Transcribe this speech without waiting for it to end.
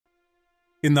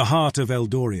In the heart of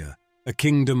Eldoria, a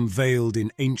kingdom veiled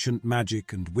in ancient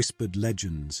magic and whispered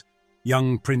legends,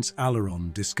 young Prince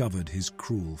Alaron discovered his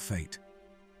cruel fate.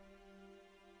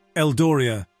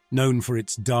 Eldoria, known for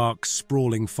its dark,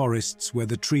 sprawling forests where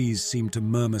the trees seemed to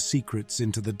murmur secrets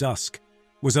into the dusk,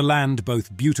 was a land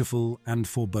both beautiful and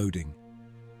foreboding.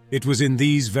 It was in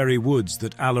these very woods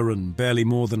that Alaron, barely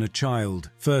more than a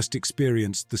child, first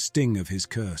experienced the sting of his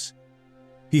curse.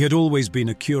 He had always been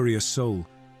a curious soul,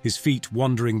 his feet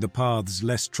wandering the paths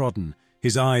less trodden,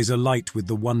 his eyes alight with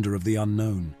the wonder of the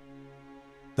unknown.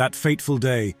 That fateful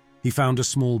day, he found a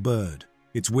small bird,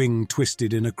 its wing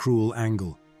twisted in a cruel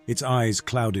angle, its eyes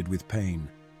clouded with pain.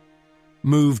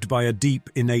 Moved by a deep,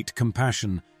 innate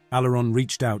compassion, Alaron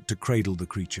reached out to cradle the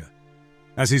creature.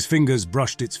 As his fingers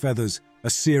brushed its feathers, a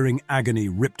searing agony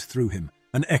ripped through him,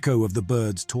 an echo of the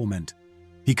bird's torment.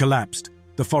 He collapsed,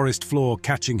 the forest floor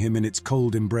catching him in its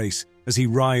cold embrace as he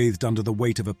writhed under the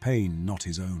weight of a pain not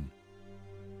his own.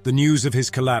 The news of his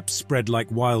collapse spread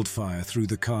like wildfire through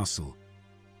the castle.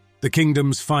 The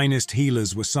kingdom's finest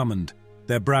healers were summoned,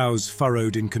 their brows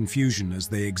furrowed in confusion as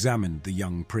they examined the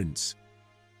young prince.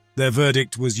 Their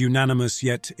verdict was unanimous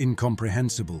yet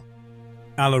incomprehensible.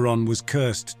 Alaron was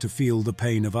cursed to feel the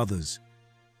pain of others.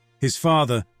 His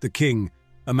father, the king,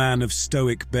 a man of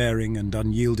stoic bearing and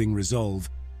unyielding resolve,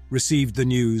 received the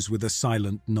news with a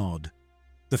silent nod,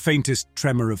 the faintest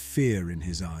tremor of fear in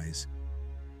his eyes.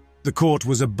 The court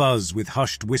was abuzz with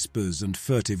hushed whispers and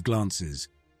furtive glances.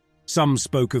 Some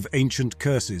spoke of ancient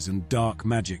curses and dark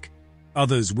magic,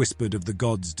 others whispered of the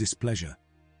gods' displeasure.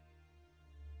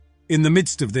 In the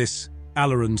midst of this,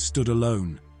 Alaron stood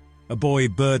alone, a boy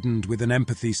burdened with an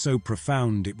empathy so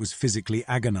profound it was physically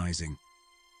agonizing.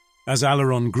 As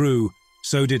Alaron grew,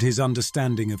 so did his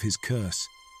understanding of his curse.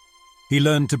 He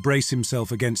learned to brace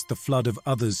himself against the flood of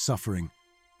others' suffering,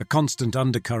 a constant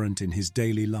undercurrent in his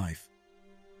daily life.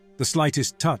 The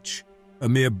slightest touch, a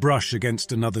mere brush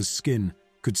against another's skin,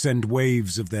 could send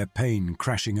waves of their pain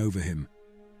crashing over him.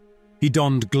 He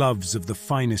donned gloves of the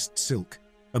finest silk,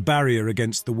 a barrier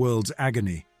against the world's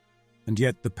agony, and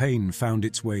yet the pain found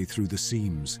its way through the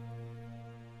seams.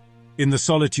 In the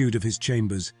solitude of his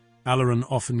chambers, Alaron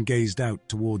often gazed out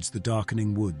towards the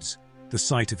darkening woods, the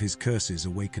site of his curses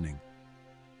awakening.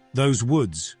 Those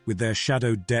woods, with their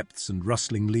shadowed depths and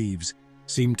rustling leaves,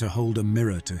 seemed to hold a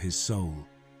mirror to his soul.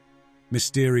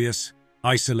 Mysterious,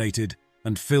 isolated,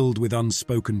 and filled with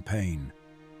unspoken pain.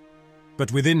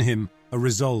 But within him, a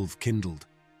resolve kindled.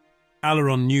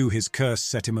 Alaron knew his curse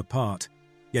set him apart,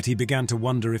 yet he began to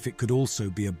wonder if it could also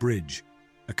be a bridge,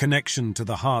 a connection to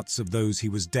the hearts of those he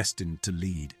was destined to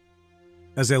lead.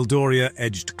 As Eldoria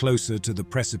edged closer to the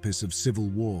precipice of civil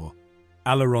war,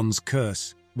 Alaron's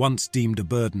curse, once deemed a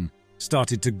burden,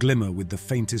 started to glimmer with the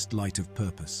faintest light of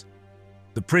purpose.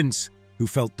 The prince, who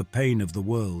felt the pain of the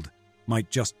world, might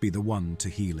just be the one to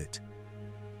heal it.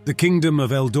 The kingdom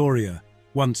of Eldoria,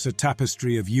 once a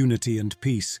tapestry of unity and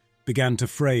peace, began to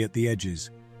fray at the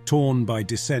edges, torn by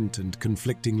dissent and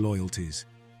conflicting loyalties.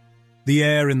 The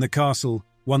air in the castle,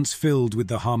 once filled with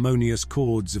the harmonious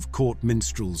chords of court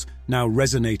minstrels, now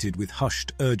resonated with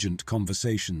hushed, urgent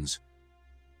conversations.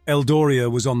 Eldoria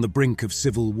was on the brink of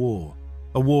civil war,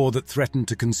 a war that threatened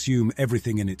to consume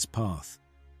everything in its path.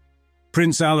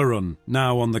 Prince Alaron,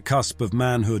 now on the cusp of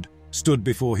manhood, stood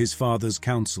before his father's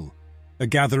council, a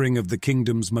gathering of the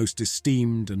kingdom's most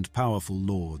esteemed and powerful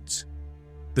lords.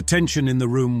 The tension in the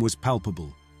room was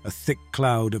palpable, a thick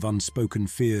cloud of unspoken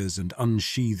fears and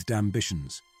unsheathed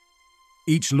ambitions.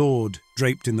 Each lord,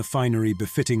 draped in the finery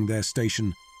befitting their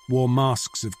station, wore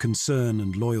masks of concern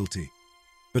and loyalty.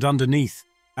 But underneath,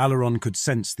 Alaron could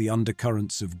sense the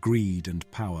undercurrents of greed and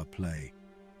power play.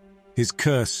 His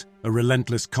curse, a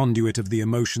relentless conduit of the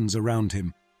emotions around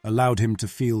him, allowed him to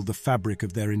feel the fabric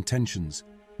of their intentions,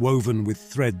 woven with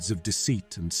threads of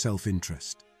deceit and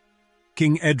self-interest.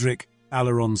 King Edric,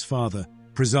 Alaron's father,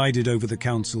 presided over the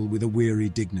council with a weary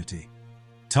dignity.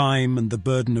 Time and the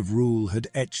burden of rule had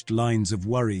etched lines of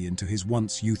worry into his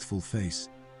once youthful face.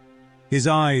 His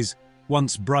eyes,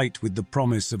 once bright with the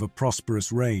promise of a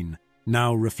prosperous reign,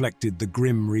 now reflected the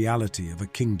grim reality of a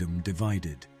kingdom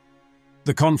divided.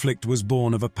 The conflict was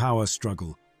born of a power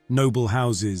struggle, noble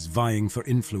houses vying for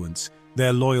influence,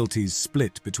 their loyalties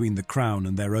split between the crown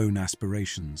and their own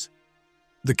aspirations.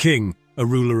 The king, a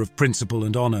ruler of principle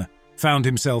and honor, found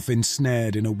himself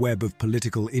ensnared in a web of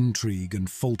political intrigue and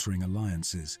faltering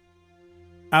alliances.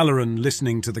 Alaron,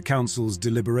 listening to the council's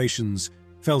deliberations,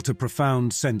 felt a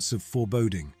profound sense of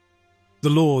foreboding. The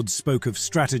lords spoke of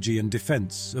strategy and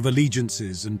defense, of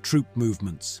allegiances and troop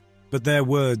movements, but their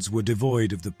words were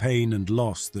devoid of the pain and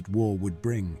loss that war would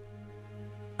bring.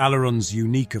 Alaron's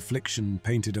unique affliction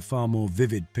painted a far more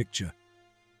vivid picture.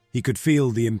 He could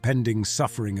feel the impending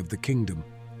suffering of the kingdom,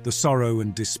 the sorrow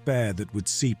and despair that would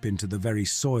seep into the very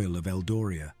soil of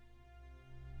Eldoria.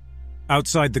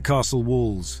 Outside the castle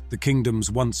walls, the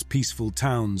kingdom's once peaceful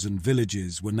towns and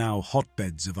villages were now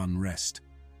hotbeds of unrest.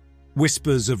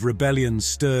 Whispers of rebellion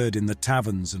stirred in the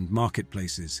taverns and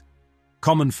marketplaces.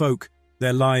 Common folk,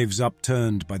 their lives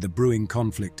upturned by the brewing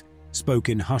conflict, spoke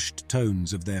in hushed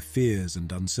tones of their fears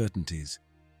and uncertainties.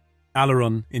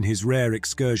 Alaron, in his rare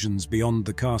excursions beyond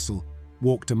the castle,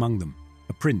 walked among them,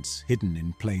 a prince hidden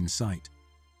in plain sight.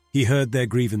 He heard their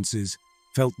grievances,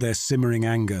 felt their simmering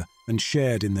anger, and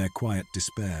shared in their quiet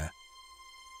despair.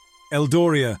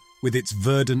 Eldoria, with its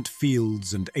verdant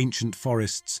fields and ancient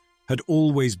forests, had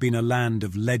always been a land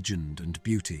of legend and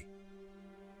beauty.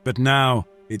 But now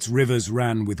its rivers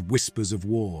ran with whispers of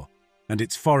war, and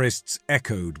its forests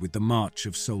echoed with the march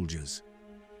of soldiers.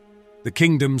 The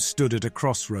kingdom stood at a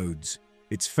crossroads,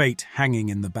 its fate hanging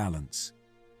in the balance.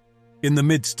 In the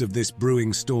midst of this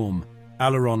brewing storm,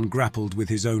 Alaron grappled with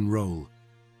his own role.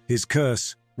 His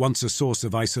curse, once a source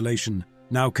of isolation,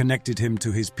 now connected him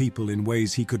to his people in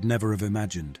ways he could never have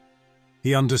imagined.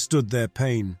 He understood their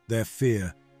pain, their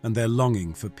fear, and their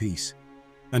longing for peace.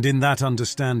 And in that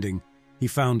understanding, he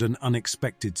found an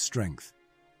unexpected strength.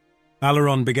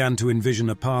 Alaron began to envision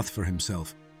a path for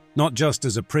himself, not just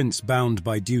as a prince bound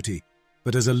by duty,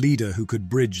 but as a leader who could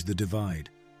bridge the divide,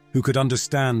 who could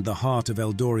understand the heart of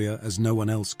Eldoria as no one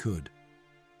else could.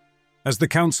 As the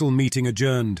council meeting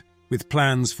adjourned, with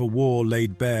plans for war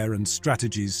laid bare and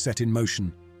strategies set in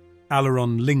motion,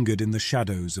 Alaron lingered in the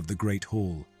shadows of the great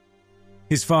hall.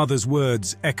 His father's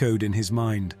words echoed in his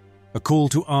mind, a call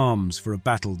to arms for a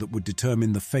battle that would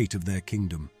determine the fate of their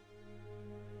kingdom.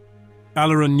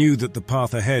 Alaron knew that the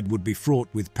path ahead would be fraught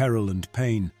with peril and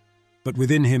pain, but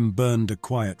within him burned a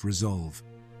quiet resolve.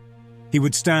 He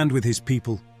would stand with his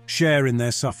people, share in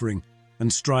their suffering,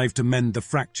 and strive to mend the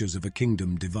fractures of a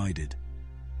kingdom divided.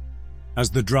 As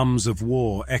the drums of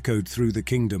war echoed through the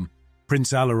kingdom,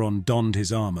 Prince Alaron donned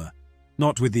his armor,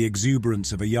 not with the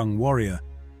exuberance of a young warrior,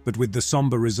 but with the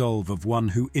somber resolve of one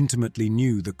who intimately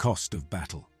knew the cost of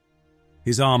battle.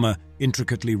 His armor,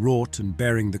 intricately wrought and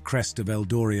bearing the crest of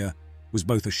Eldoria, was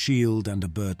both a shield and a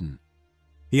burden.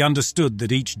 He understood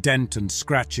that each dent and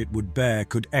scratch it would bear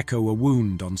could echo a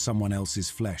wound on someone else's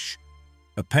flesh,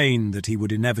 a pain that he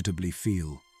would inevitably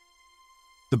feel.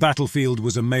 The battlefield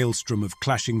was a maelstrom of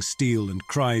clashing steel and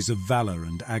cries of valor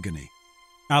and agony.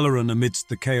 Alaron, amidst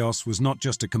the chaos, was not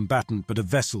just a combatant but a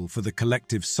vessel for the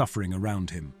collective suffering around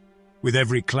him. With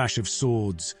every clash of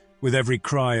swords, with every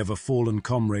cry of a fallen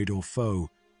comrade or foe,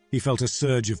 he felt a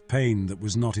surge of pain that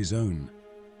was not his own.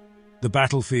 The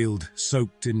battlefield,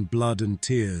 soaked in blood and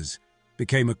tears,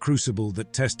 became a crucible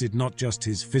that tested not just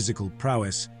his physical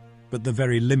prowess, but the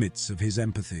very limits of his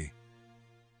empathy.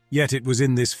 Yet it was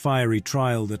in this fiery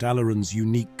trial that Alaron's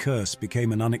unique curse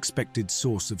became an unexpected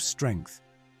source of strength.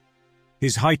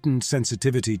 His heightened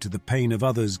sensitivity to the pain of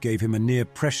others gave him a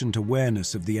near-prescient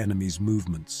awareness of the enemy's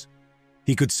movements.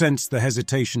 He could sense the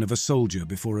hesitation of a soldier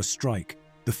before a strike,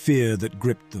 the fear that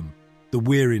gripped them, the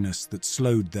weariness that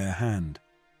slowed their hand.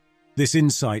 This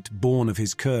insight, born of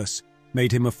his curse,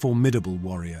 made him a formidable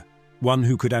warrior, one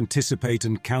who could anticipate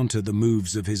and counter the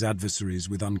moves of his adversaries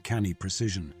with uncanny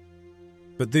precision.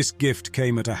 But this gift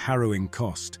came at a harrowing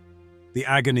cost. The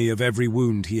agony of every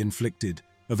wound he inflicted,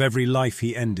 of every life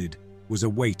he ended, was a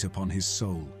weight upon his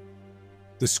soul.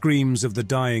 The screams of the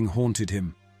dying haunted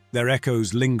him, their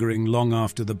echoes lingering long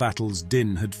after the battle's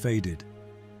din had faded.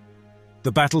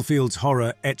 The battlefield's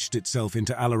horror etched itself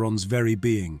into Alaron's very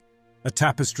being, a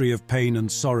tapestry of pain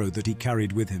and sorrow that he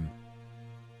carried with him.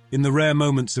 In the rare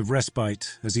moments of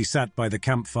respite, as he sat by the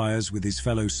campfires with his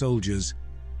fellow soldiers,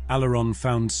 Alaron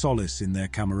found solace in their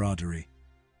camaraderie.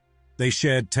 They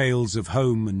shared tales of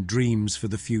home and dreams for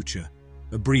the future,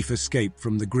 a brief escape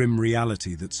from the grim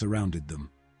reality that surrounded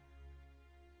them.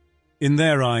 In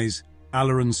their eyes,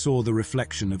 Alaron saw the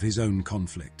reflection of his own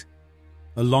conflict,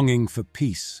 a longing for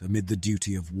peace amid the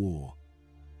duty of war.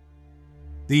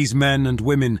 These men and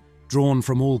women, drawn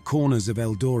from all corners of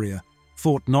Eldoria,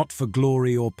 fought not for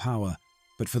glory or power,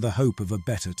 but for the hope of a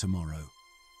better tomorrow.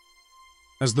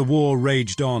 As the war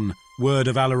raged on, word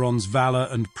of Alaron's valor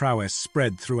and prowess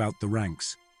spread throughout the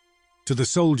ranks. To the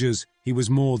soldiers, he was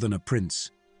more than a prince.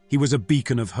 He was a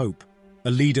beacon of hope,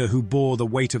 a leader who bore the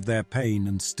weight of their pain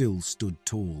and still stood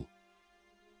tall.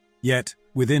 Yet,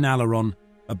 within Alaron,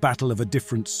 a battle of a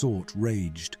different sort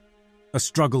raged. A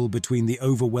struggle between the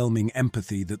overwhelming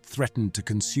empathy that threatened to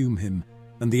consume him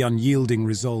and the unyielding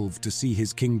resolve to see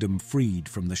his kingdom freed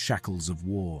from the shackles of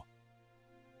war.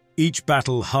 Each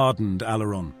battle hardened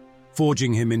Alaron,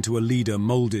 forging him into a leader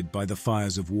molded by the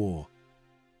fires of war.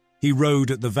 He rode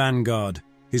at the vanguard,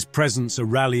 his presence a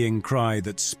rallying cry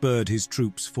that spurred his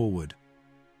troops forward.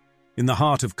 In the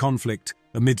heart of conflict,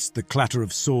 amidst the clatter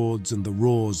of swords and the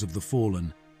roars of the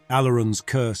fallen, Alaron's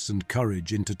curse and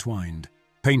courage intertwined,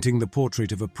 painting the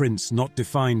portrait of a prince not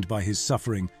defined by his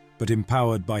suffering, but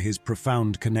empowered by his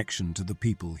profound connection to the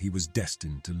people he was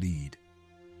destined to lead.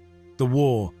 The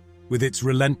war, with its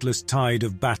relentless tide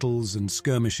of battles and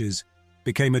skirmishes,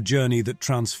 became a journey that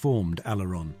transformed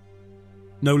Alaron.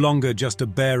 No longer just a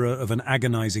bearer of an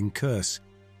agonizing curse,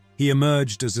 he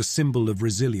emerged as a symbol of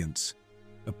resilience,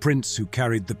 a prince who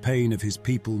carried the pain of his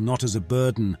people not as a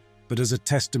burden, but as a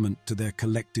testament to their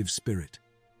collective spirit.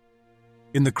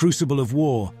 In the crucible of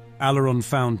war, Alaron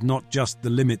found not just the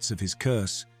limits of his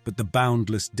curse, but the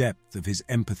boundless depth of his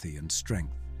empathy and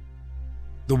strength.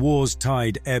 The war's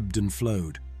tide ebbed and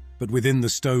flowed, but within the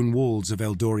stone walls of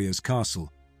Eldoria's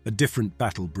castle, a different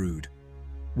battle brewed,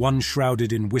 one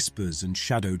shrouded in whispers and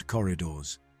shadowed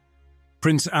corridors.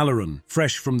 Prince Alaron,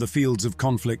 fresh from the fields of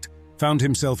conflict, found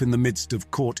himself in the midst of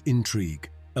court intrigue,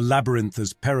 a labyrinth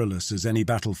as perilous as any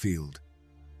battlefield.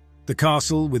 The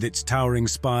castle, with its towering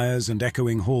spires and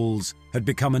echoing halls, had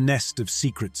become a nest of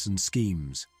secrets and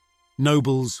schemes.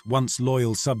 Nobles, once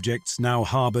loyal subjects, now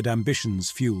harbored ambitions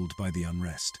fueled by the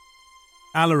unrest.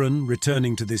 Alaron,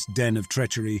 returning to this den of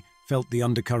treachery, felt the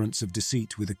undercurrents of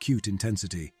deceit with acute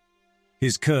intensity.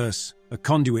 His curse, a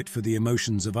conduit for the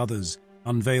emotions of others,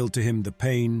 unveiled to him the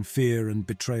pain, fear, and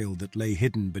betrayal that lay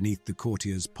hidden beneath the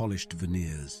courtier's polished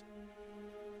veneers.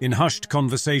 In hushed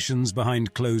conversations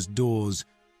behind closed doors,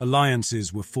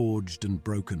 alliances were forged and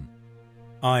broken.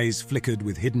 Eyes flickered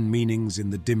with hidden meanings in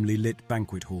the dimly lit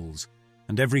banquet halls,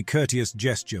 and every courteous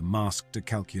gesture masked a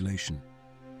calculation.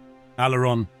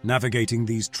 Alaron, navigating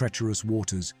these treacherous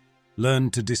waters,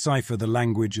 learned to decipher the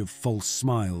language of false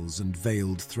smiles and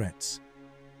veiled threats.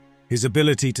 His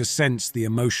ability to sense the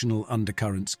emotional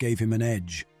undercurrents gave him an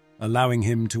edge, allowing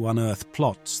him to unearth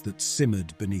plots that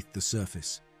simmered beneath the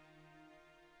surface.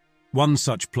 One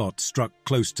such plot struck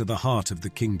close to the heart of the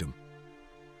kingdom.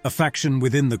 A faction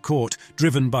within the court,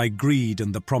 driven by greed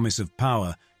and the promise of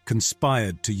power,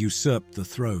 conspired to usurp the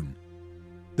throne.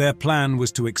 Their plan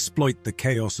was to exploit the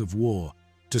chaos of war,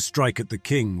 to strike at the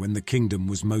king when the kingdom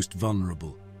was most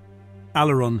vulnerable.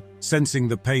 Alaron, sensing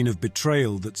the pain of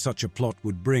betrayal that such a plot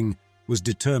would bring, was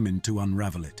determined to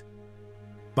unravel it.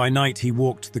 By night he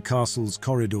walked the castle's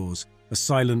corridors, a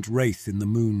silent wraith in the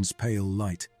moon's pale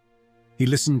light. He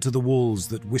listened to the walls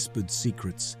that whispered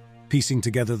secrets, piecing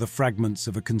together the fragments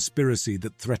of a conspiracy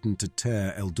that threatened to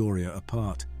tear Eldoria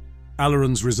apart.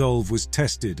 Alaron's resolve was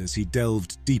tested as he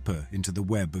delved deeper into the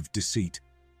web of deceit.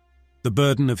 The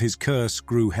burden of his curse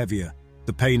grew heavier,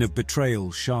 the pain of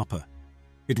betrayal sharper.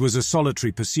 It was a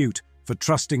solitary pursuit, for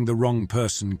trusting the wrong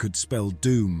person could spell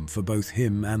doom for both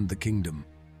him and the kingdom.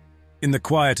 In the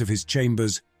quiet of his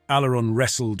chambers, Alaron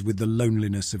wrestled with the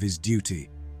loneliness of his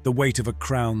duty, the weight of a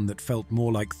crown that felt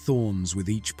more like thorns with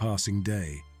each passing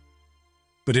day.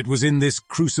 But it was in this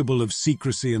crucible of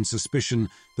secrecy and suspicion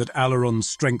that Alaron's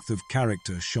strength of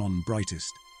character shone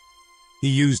brightest. He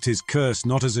used his curse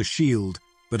not as a shield,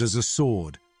 but as a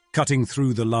sword, cutting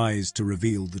through the lies to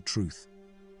reveal the truth.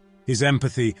 His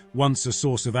empathy, once a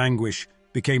source of anguish,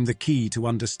 became the key to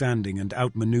understanding and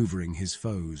outmaneuvering his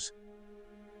foes.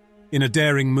 In a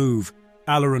daring move,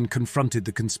 Alaron confronted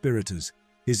the conspirators,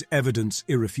 his evidence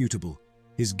irrefutable,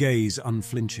 his gaze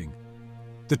unflinching.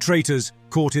 The traitors,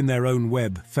 caught in their own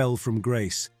web, fell from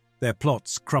grace, their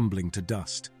plots crumbling to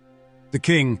dust. The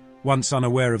king, once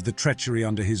unaware of the treachery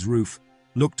under his roof,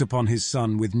 looked upon his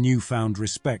son with newfound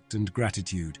respect and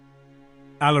gratitude.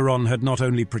 Alaron had not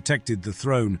only protected the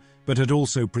throne, but had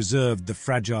also preserved the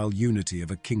fragile unity of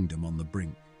a kingdom on the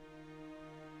brink.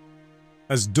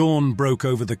 As dawn broke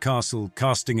over the castle,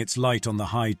 casting its light on the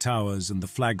high towers and the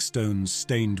flagstones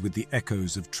stained with the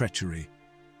echoes of treachery,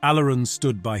 Alaron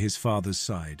stood by his father's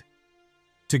side.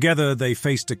 Together they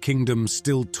faced a kingdom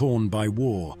still torn by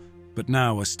war, but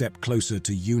now a step closer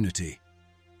to unity.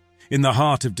 In the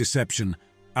heart of deception,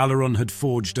 Alaron had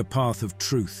forged a path of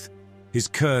truth, his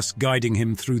curse guiding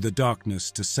him through the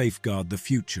darkness to safeguard the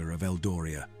future of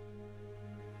Eldoria.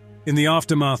 In the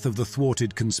aftermath of the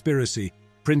thwarted conspiracy,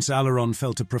 Prince Alaron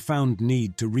felt a profound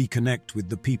need to reconnect with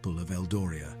the people of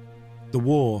Eldoria. The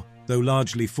war, though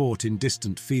largely fought in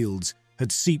distant fields,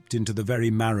 had seeped into the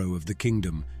very marrow of the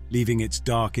kingdom, leaving its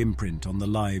dark imprint on the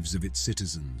lives of its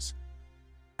citizens.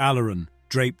 Alaron,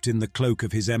 draped in the cloak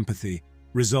of his empathy,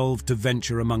 resolved to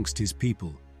venture amongst his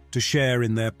people, to share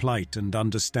in their plight and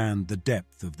understand the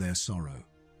depth of their sorrow.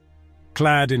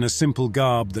 Clad in a simple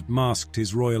garb that masked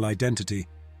his royal identity,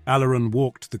 Alaron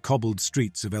walked the cobbled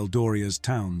streets of Eldoria's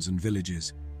towns and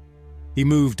villages. He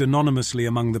moved anonymously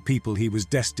among the people he was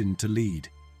destined to lead,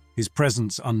 his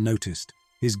presence unnoticed,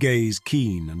 his gaze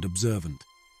keen and observant.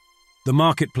 The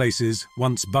marketplaces,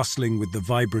 once bustling with the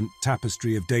vibrant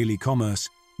tapestry of daily commerce,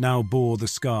 now bore the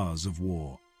scars of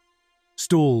war.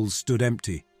 Stalls stood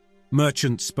empty,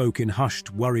 merchants spoke in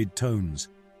hushed, worried tones,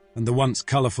 and the once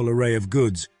colourful array of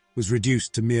goods was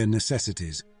reduced to mere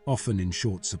necessities, often in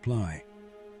short supply.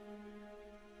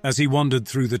 As he wandered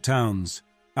through the towns,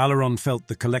 Alaron felt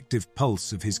the collective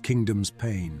pulse of his kingdom's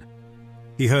pain.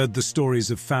 He heard the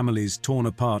stories of families torn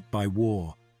apart by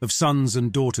war, of sons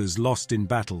and daughters lost in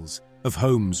battles, of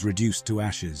homes reduced to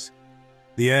ashes.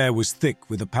 The air was thick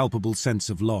with a palpable sense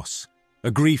of loss,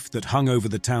 a grief that hung over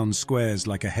the town squares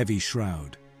like a heavy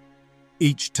shroud.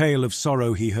 Each tale of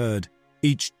sorrow he heard,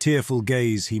 each tearful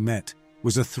gaze he met,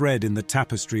 was a thread in the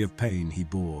tapestry of pain he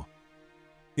bore.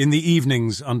 In the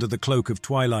evenings, under the cloak of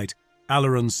twilight,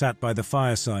 Alaron sat by the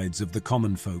firesides of the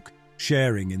common folk,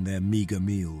 sharing in their meagre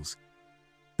meals.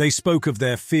 They spoke of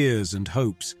their fears and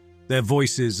hopes, their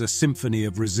voices a symphony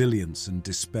of resilience and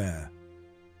despair.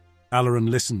 Alaron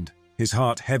listened, his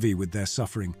heart heavy with their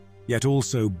suffering, yet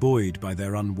also buoyed by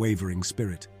their unwavering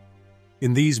spirit.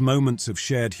 In these moments of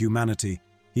shared humanity,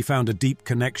 he found a deep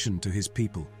connection to his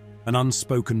people, an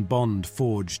unspoken bond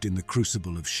forged in the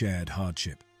crucible of shared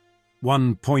hardship.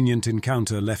 One poignant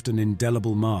encounter left an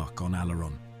indelible mark on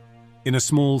Alaron. In a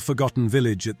small, forgotten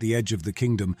village at the edge of the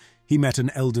kingdom, he met an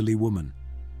elderly woman.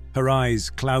 Her eyes,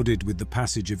 clouded with the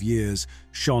passage of years,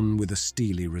 shone with a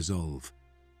steely resolve.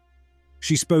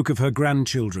 She spoke of her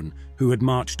grandchildren who had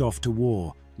marched off to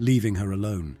war, leaving her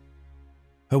alone.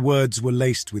 Her words were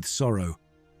laced with sorrow,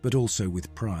 but also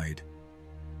with pride.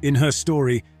 In her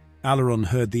story, Alaron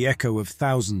heard the echo of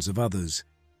thousands of others,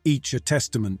 each a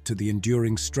testament to the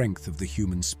enduring strength of the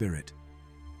human spirit.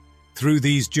 Through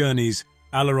these journeys,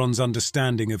 Alaron's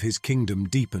understanding of his kingdom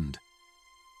deepened.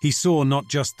 He saw not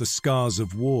just the scars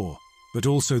of war, but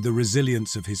also the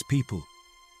resilience of his people.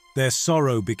 Their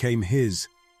sorrow became his,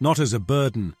 not as a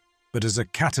burden, but as a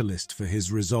catalyst for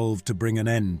his resolve to bring an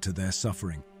end to their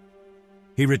suffering.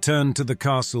 He returned to the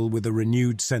castle with a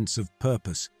renewed sense of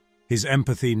purpose, his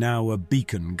empathy now a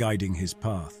beacon guiding his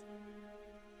path.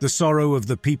 The sorrow of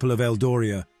the people of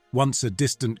Eldoria, once a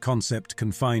distant concept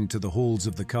confined to the halls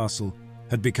of the castle,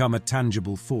 had become a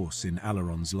tangible force in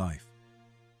Alaron's life.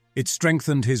 It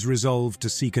strengthened his resolve to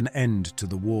seek an end to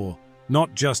the war,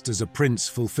 not just as a prince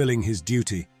fulfilling his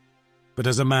duty, but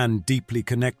as a man deeply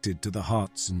connected to the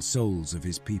hearts and souls of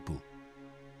his people.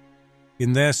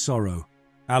 In their sorrow,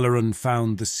 Alaron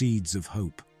found the seeds of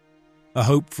hope, a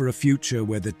hope for a future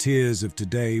where the tears of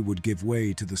today would give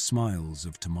way to the smiles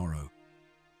of tomorrow.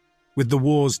 With the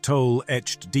war's toll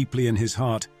etched deeply in his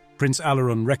heart, Prince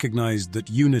Alaron recognized that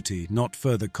unity, not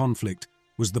further conflict,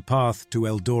 was the path to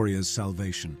Eldoria's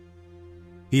salvation.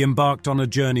 He embarked on a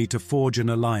journey to forge an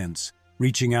alliance,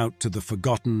 reaching out to the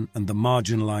forgotten and the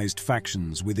marginalized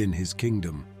factions within his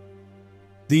kingdom.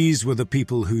 These were the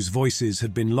people whose voices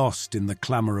had been lost in the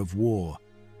clamor of war,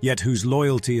 yet whose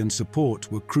loyalty and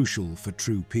support were crucial for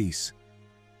true peace.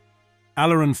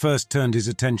 Alaron first turned his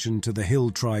attention to the hill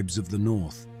tribes of the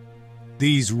north.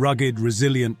 These rugged,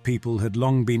 resilient people had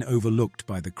long been overlooked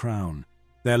by the crown,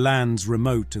 their lands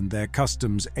remote and their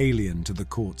customs alien to the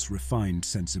court's refined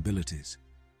sensibilities.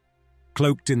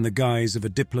 Cloaked in the guise of a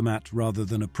diplomat rather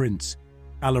than a prince,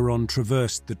 Alaron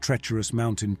traversed the treacherous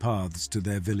mountain paths to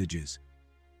their villages.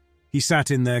 He sat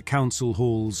in their council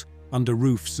halls, under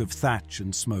roofs of thatch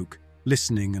and smoke,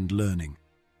 listening and learning.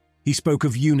 He spoke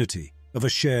of unity, of a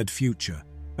shared future,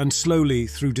 and slowly,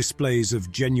 through displays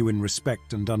of genuine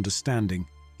respect and understanding,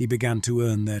 he began to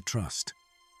earn their trust.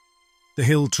 The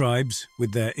hill tribes,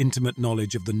 with their intimate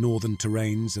knowledge of the northern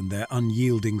terrains and their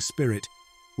unyielding spirit,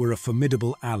 were a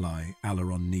formidable ally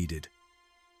Alaron needed.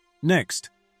 Next,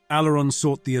 Alaron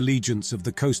sought the allegiance of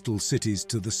the coastal cities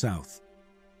to the south.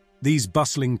 These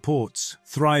bustling ports,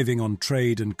 thriving on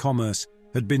trade and commerce,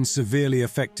 had been severely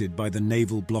affected by the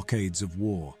naval blockades of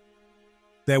war.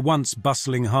 Their once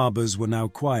bustling harbours were now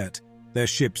quiet, their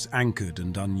ships anchored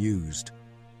and unused.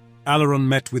 Alaron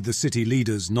met with the city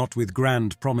leaders not with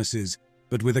grand promises,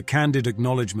 but with a candid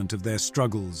acknowledgement of their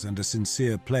struggles and a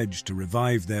sincere pledge to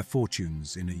revive their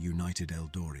fortunes in a united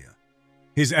Eldoria.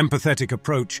 His empathetic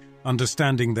approach,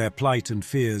 understanding their plight and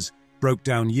fears, broke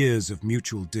down years of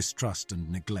mutual distrust and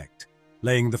neglect,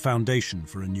 laying the foundation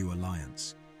for a new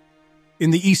alliance. In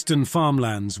the eastern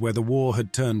farmlands, where the war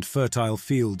had turned fertile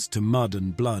fields to mud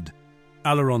and blood,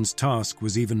 Alaron's task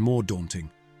was even more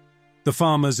daunting. The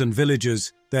farmers and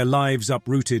villagers, their lives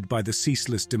uprooted by the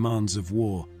ceaseless demands of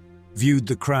war, viewed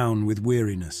the crown with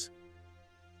weariness.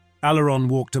 Alaron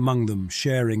walked among them,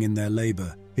 sharing in their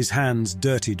labor, his hands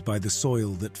dirtied by the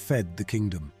soil that fed the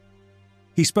kingdom.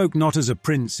 He spoke not as a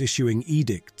prince issuing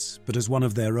edicts, but as one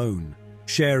of their own,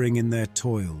 sharing in their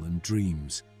toil and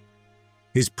dreams.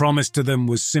 His promise to them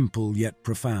was simple yet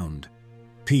profound: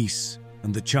 peace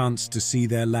and the chance to see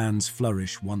their lands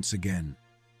flourish once again.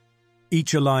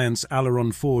 Each alliance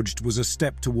Alaron forged was a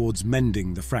step towards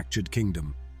mending the fractured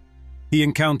kingdom. He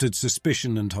encountered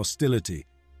suspicion and hostility,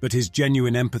 but his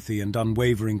genuine empathy and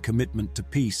unwavering commitment to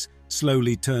peace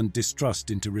slowly turned distrust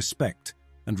into respect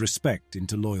and respect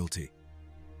into loyalty.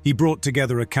 He brought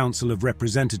together a council of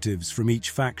representatives from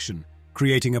each faction,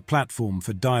 creating a platform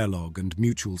for dialogue and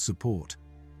mutual support.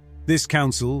 This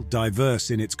council,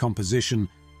 diverse in its composition,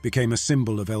 became a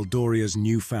symbol of Eldoria's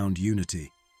newfound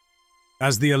unity.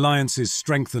 As the alliances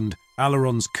strengthened,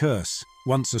 Alaron's curse,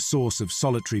 once a source of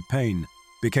solitary pain,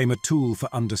 became a tool for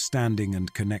understanding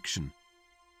and connection.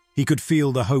 He could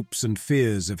feel the hopes and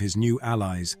fears of his new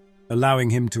allies, allowing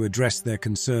him to address their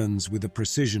concerns with a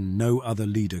precision no other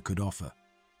leader could offer.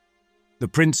 The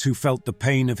prince who felt the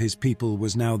pain of his people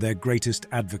was now their greatest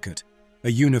advocate,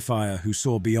 a unifier who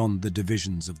saw beyond the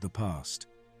divisions of the past.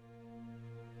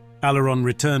 Alaron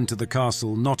returned to the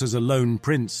castle not as a lone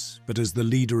prince, but as the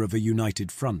leader of a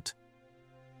united front.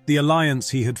 The alliance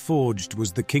he had forged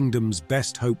was the kingdom's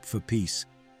best hope for peace,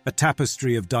 a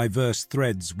tapestry of diverse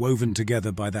threads woven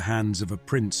together by the hands of a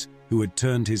prince who had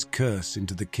turned his curse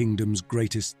into the kingdom's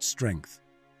greatest strength.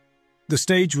 The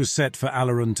stage was set for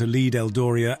Alaron to lead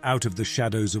Eldoria out of the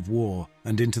shadows of war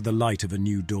and into the light of a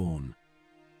new dawn.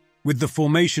 With the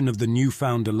formation of the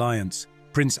newfound alliance,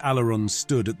 Prince Alaron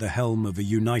stood at the helm of a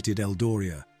united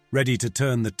Eldoria, ready to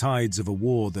turn the tides of a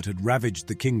war that had ravaged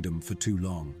the kingdom for too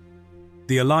long.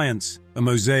 The alliance, a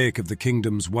mosaic of the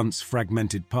kingdom's once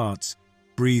fragmented parts,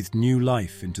 breathed new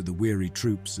life into the weary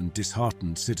troops and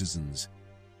disheartened citizens.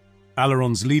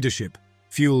 Alaron's leadership,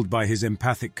 fueled by his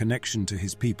empathic connection to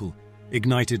his people,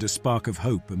 ignited a spark of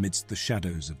hope amidst the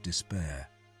shadows of despair.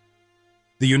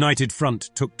 The united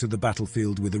front took to the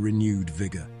battlefield with a renewed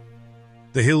vigor.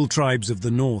 The hill tribes of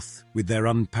the north, with their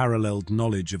unparalleled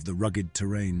knowledge of the rugged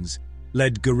terrains,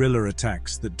 led guerrilla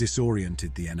attacks that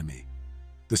disoriented the enemy.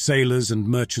 The sailors and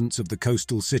merchants of the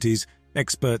coastal cities,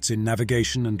 experts in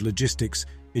navigation and logistics,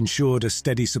 ensured a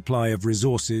steady supply of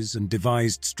resources and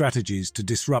devised strategies to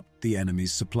disrupt the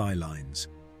enemy's supply lines.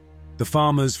 The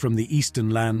farmers from the eastern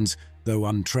lands, though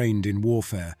untrained in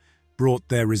warfare, brought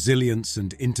their resilience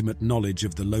and intimate knowledge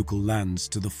of the local lands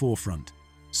to the forefront,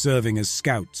 serving as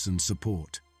scouts and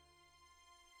support.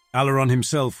 Alaron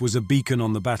himself was a beacon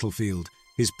on the battlefield,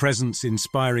 his presence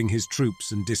inspiring his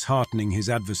troops and disheartening his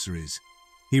adversaries.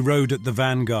 He rode at the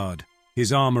vanguard,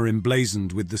 his armor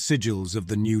emblazoned with the sigils of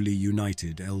the newly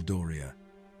united Eldoria.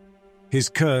 His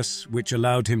curse, which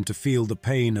allowed him to feel the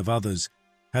pain of others,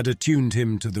 had attuned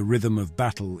him to the rhythm of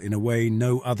battle in a way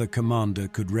no other commander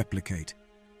could replicate.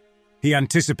 He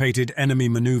anticipated enemy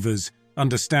maneuvers,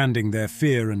 understanding their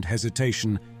fear and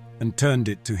hesitation, and turned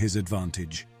it to his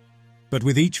advantage. But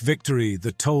with each victory,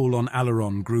 the toll on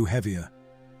Alaron grew heavier.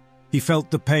 He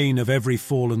felt the pain of every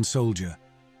fallen soldier,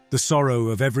 the sorrow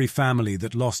of every family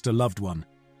that lost a loved one,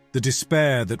 the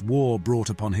despair that war brought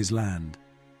upon his land.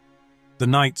 The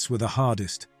nights were the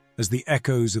hardest, as the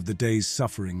echoes of the day's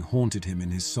suffering haunted him in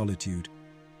his solitude.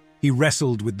 He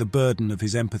wrestled with the burden of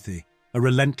his empathy, a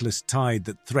relentless tide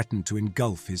that threatened to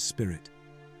engulf his spirit.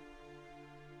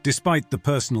 Despite the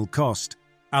personal cost,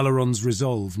 Alaron's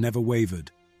resolve never wavered.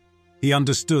 He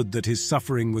understood that his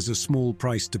suffering was a small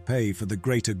price to pay for the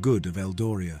greater good of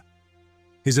Eldoria.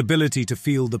 His ability to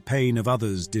feel the pain of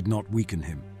others did not weaken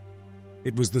him.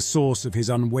 It was the source of his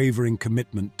unwavering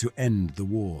commitment to end the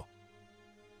war.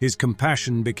 His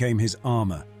compassion became his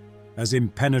armor, as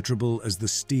impenetrable as the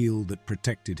steel that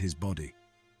protected his body.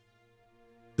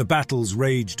 The battles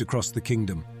raged across the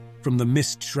kingdom, from the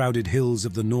mist-shrouded hills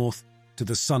of the north to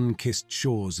the sun-kissed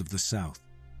shores of the south.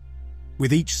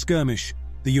 With each skirmish,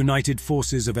 the united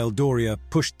forces of Eldoria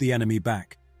pushed the enemy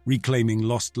back, reclaiming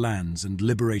lost lands and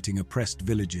liberating oppressed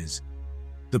villages.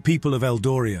 The people of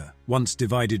Eldoria, once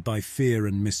divided by fear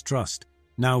and mistrust,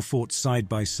 now fought side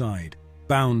by side,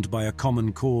 bound by a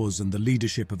common cause and the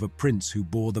leadership of a prince who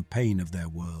bore the pain of their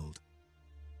world.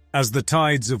 As the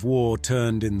tides of war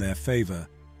turned in their favor,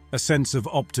 a sense of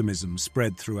optimism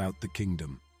spread throughout the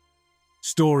kingdom.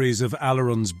 Stories of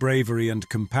Alaron's bravery and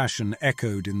compassion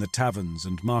echoed in the taverns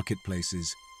and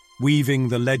marketplaces, weaving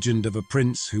the legend of a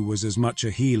prince who was as much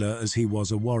a healer as he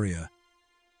was a warrior.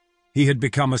 He had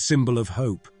become a symbol of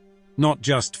hope, not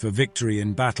just for victory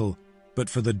in battle, but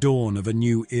for the dawn of a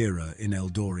new era in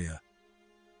Eldoria.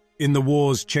 In the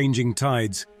war's changing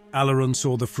tides, Alaron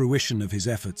saw the fruition of his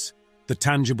efforts, the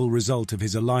tangible result of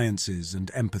his alliances and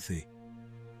empathy.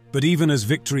 But even as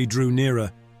victory drew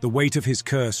nearer, the weight of his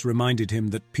curse reminded him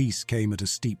that peace came at a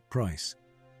steep price.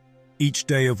 Each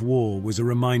day of war was a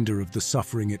reminder of the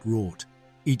suffering it wrought,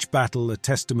 each battle a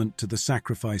testament to the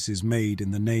sacrifices made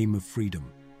in the name of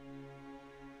freedom.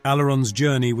 Alaron's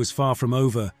journey was far from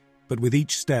over, but with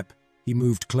each step, he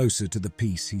moved closer to the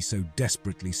peace he so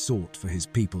desperately sought for his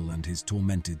people and his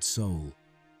tormented soul.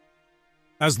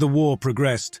 As the war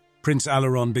progressed, Prince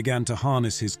Alaron began to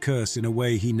harness his curse in a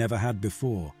way he never had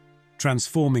before,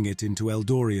 transforming it into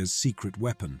Eldoria's secret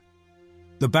weapon.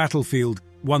 The battlefield,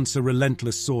 once a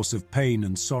relentless source of pain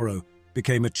and sorrow,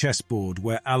 became a chessboard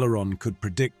where Alaron could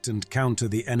predict and counter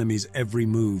the enemy's every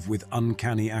move with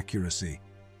uncanny accuracy.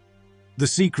 The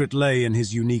secret lay in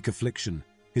his unique affliction,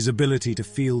 his ability to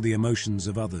feel the emotions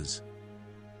of others.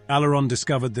 Alaron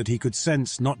discovered that he could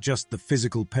sense not just the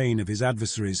physical pain of his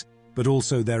adversaries, but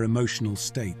also their emotional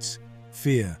states,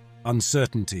 fear,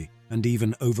 uncertainty, and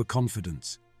even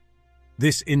overconfidence.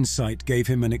 This insight gave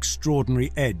him an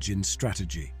extraordinary edge in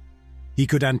strategy. He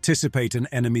could anticipate an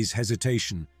enemy's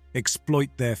hesitation, exploit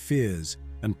their fears,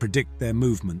 and predict their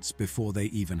movements before they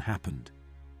even happened.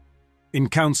 In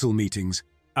council meetings,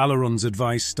 Alaron's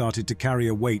advice started to carry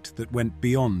a weight that went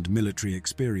beyond military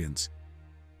experience.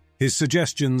 His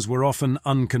suggestions were often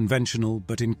unconventional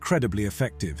but incredibly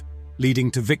effective,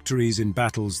 leading to victories in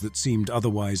battles that seemed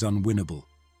otherwise unwinnable.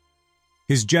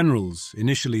 His generals,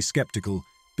 initially skeptical,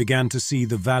 began to see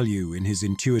the value in his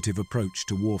intuitive approach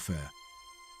to warfare.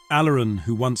 Alaron,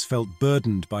 who once felt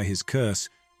burdened by his curse,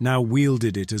 now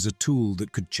wielded it as a tool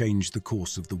that could change the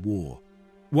course of the war.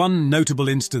 One notable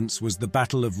instance was the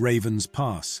Battle of Raven's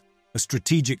Pass, a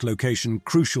strategic location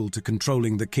crucial to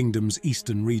controlling the kingdom's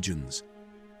eastern regions.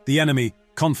 The enemy,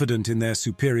 confident in their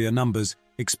superior numbers,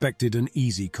 expected an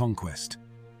easy conquest.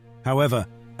 However,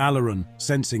 Alaron,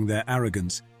 sensing their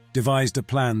arrogance, devised a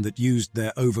plan that used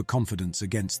their overconfidence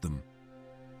against them.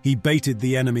 He baited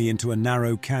the enemy into a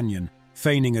narrow canyon,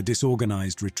 feigning a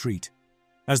disorganized retreat.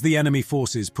 As the enemy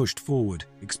forces pushed forward,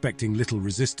 expecting little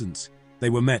resistance, they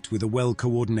were met with a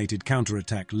well-coordinated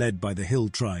counterattack led by the hill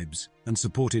tribes and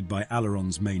supported by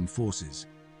Alaron's main forces.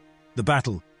 The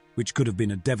battle, which could have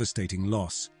been a devastating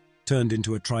loss, turned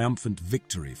into a triumphant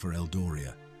victory for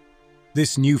Eldoria.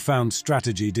 This newfound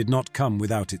strategy did not come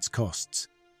without its costs.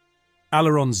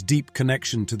 Alaron's deep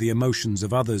connection to the emotions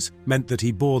of others meant that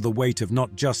he bore the weight of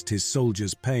not just his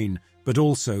soldiers' pain, but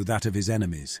also that of his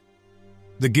enemies.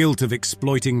 The guilt of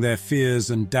exploiting their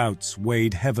fears and doubts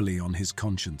weighed heavily on his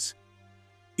conscience.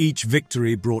 Each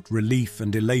victory brought relief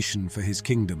and elation for his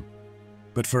kingdom,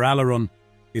 but for Alaron,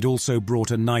 it also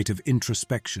brought a night of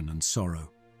introspection and sorrow.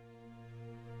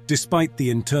 Despite the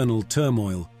internal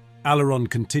turmoil, Alaron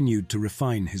continued to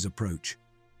refine his approach.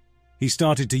 He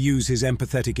started to use his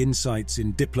empathetic insights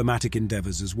in diplomatic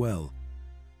endeavors as well.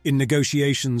 In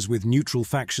negotiations with neutral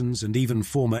factions and even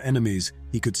former enemies,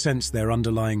 he could sense their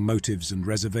underlying motives and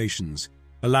reservations,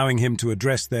 allowing him to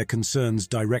address their concerns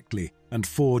directly and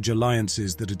forge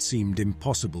alliances that had seemed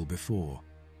impossible before.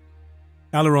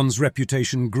 Alaron's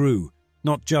reputation grew,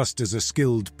 not just as a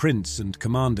skilled prince and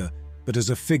commander, but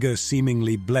as a figure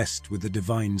seemingly blessed with a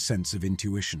divine sense of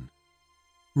intuition.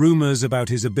 Rumors about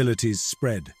his abilities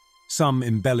spread, some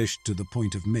embellished to the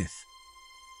point of myth.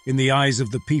 In the eyes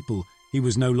of the people, he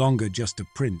was no longer just a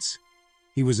prince.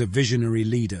 He was a visionary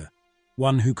leader,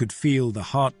 one who could feel the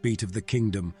heartbeat of the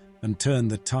kingdom and turn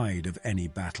the tide of any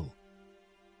battle.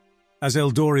 As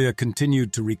Eldoria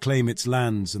continued to reclaim its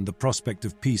lands and the prospect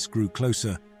of peace grew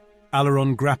closer,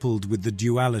 Alaron grappled with the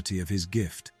duality of his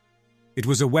gift. It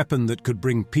was a weapon that could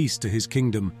bring peace to his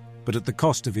kingdom, but at the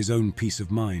cost of his own peace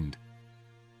of mind.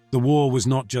 The war was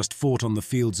not just fought on the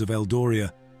fields of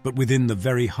Eldoria, but within the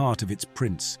very heart of its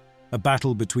prince, a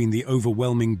battle between the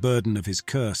overwhelming burden of his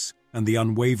curse and the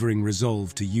unwavering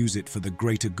resolve to use it for the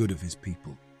greater good of his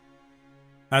people.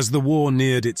 As the war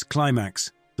neared its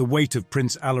climax, the weight of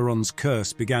Prince Alaron's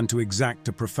curse began to exact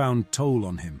a profound toll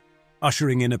on him,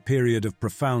 ushering in a period of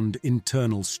profound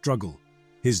internal struggle,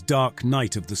 his dark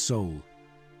night of the soul.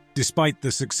 Despite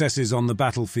the successes on the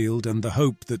battlefield and the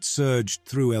hope that surged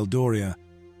through Eldoria,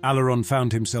 Alaron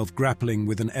found himself grappling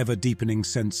with an ever-deepening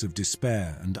sense of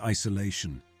despair and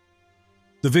isolation.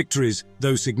 The victories,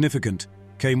 though significant,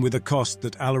 came with a cost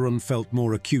that Alaron felt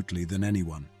more acutely than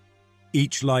anyone.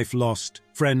 Each life lost,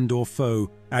 friend or foe,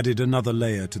 added another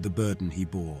layer to the burden he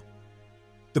bore.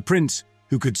 The prince,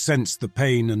 who could sense the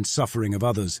pain and suffering of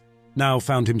others, now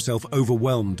found himself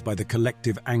overwhelmed by the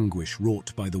collective anguish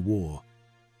wrought by the war.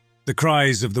 The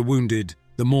cries of the wounded,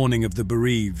 the mourning of the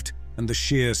bereaved, and the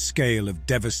sheer scale of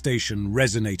devastation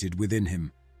resonated within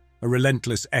him, a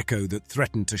relentless echo that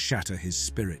threatened to shatter his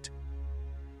spirit.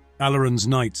 Alaron's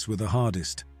nights were the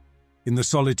hardest. In the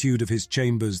solitude of his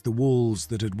chambers, the walls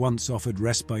that had once offered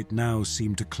respite now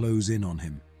seemed to close in on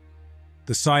him.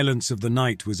 The silence of the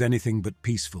night was anything but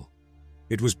peaceful.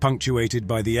 It was punctuated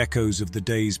by the echoes of the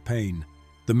day's pain,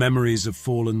 the memories of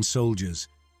fallen soldiers,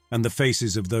 and the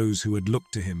faces of those who had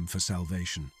looked to him for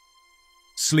salvation.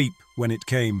 Sleep, when it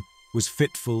came, was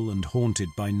fitful and haunted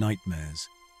by nightmares.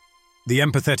 The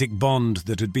empathetic bond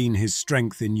that had been his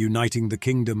strength in uniting the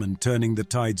kingdom and turning the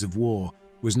tides of war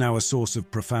was now a source of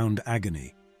profound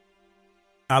agony.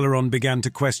 Alaron began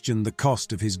to question the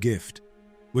cost of his gift.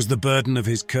 Was the burden of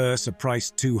his curse a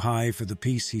price too high for the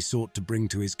peace he sought to bring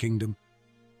to his kingdom?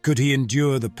 Could he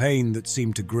endure the pain that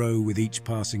seemed to grow with each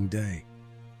passing day?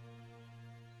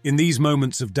 In these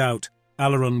moments of doubt,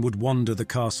 Alaron would wander the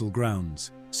castle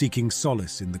grounds, seeking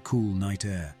solace in the cool night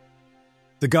air.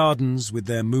 The gardens, with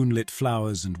their moonlit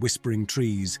flowers and whispering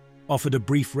trees, offered a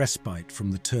brief respite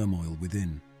from the turmoil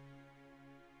within.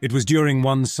 It was during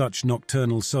one such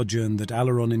nocturnal sojourn that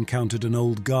Alaron encountered an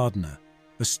old gardener,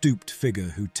 a stooped figure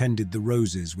who tended the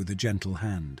roses with a gentle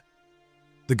hand.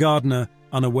 The gardener,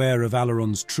 unaware of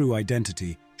Alaron's true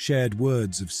identity, shared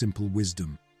words of simple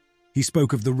wisdom. He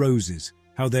spoke of the roses,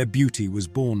 how their beauty was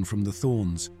born from the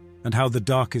thorns, and how the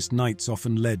darkest nights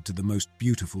often led to the most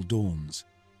beautiful dawns.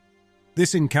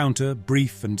 This encounter,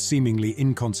 brief and seemingly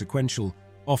inconsequential,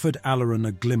 offered Alaron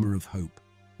a glimmer of hope,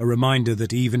 a reminder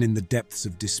that even in the depths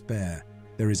of despair,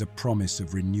 there is a promise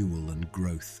of renewal and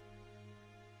growth.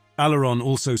 Alaron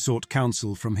also sought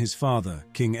counsel from his father,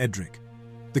 King Edric.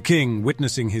 The king,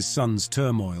 witnessing his son's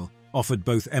turmoil, offered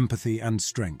both empathy and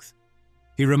strength.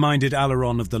 He reminded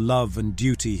Alaron of the love and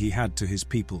duty he had to his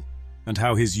people, and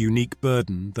how his unique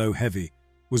burden, though heavy,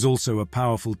 was also a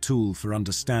powerful tool for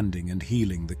understanding and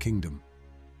healing the kingdom.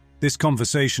 This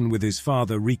conversation with his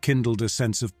father rekindled a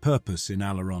sense of purpose in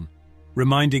Alaron,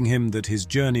 reminding him that his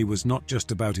journey was not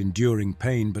just about enduring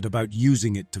pain, but about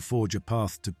using it to forge a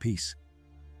path to peace.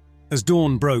 As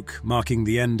dawn broke, marking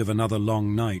the end of another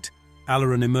long night,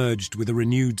 Alaron emerged with a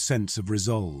renewed sense of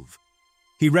resolve.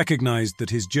 He recognized that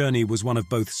his journey was one of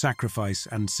both sacrifice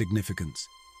and significance.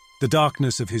 The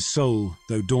darkness of his soul,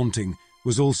 though daunting,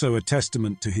 was also a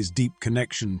testament to his deep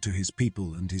connection to his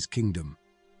people and his kingdom.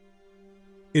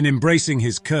 In embracing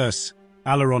his curse,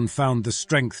 Alaron found the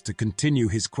strength to continue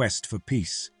his quest for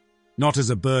peace, not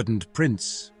as a burdened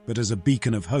prince, but as a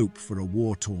beacon of hope for a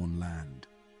war-torn land.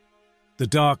 The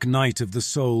dark night of the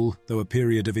soul, though a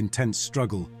period of intense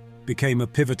struggle, became a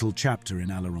pivotal chapter in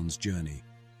Alaron's journey.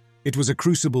 It was a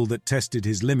crucible that tested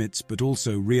his limits but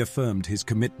also reaffirmed his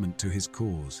commitment to his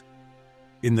cause.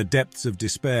 In the depths of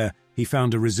despair, he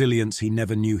found a resilience he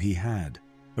never knew he had,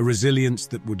 a resilience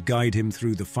that would guide him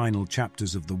through the final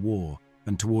chapters of the war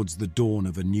and towards the dawn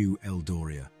of a new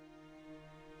Eldoria.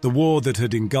 The war that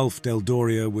had engulfed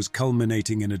Eldoria was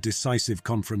culminating in a decisive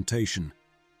confrontation,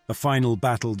 a final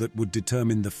battle that would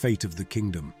determine the fate of the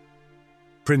kingdom.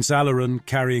 Prince Alaron,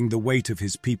 carrying the weight of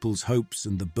his people's hopes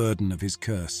and the burden of his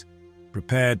curse,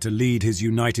 prepared to lead his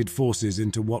united forces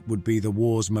into what would be the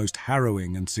war's most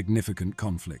harrowing and significant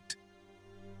conflict.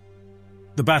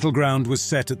 The battleground was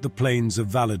set at the plains of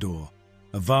Valador,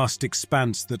 a vast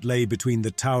expanse that lay between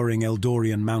the towering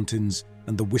Eldorian mountains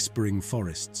and the whispering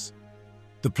forests.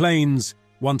 The plains,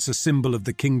 once a symbol of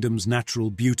the kingdom's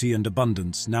natural beauty and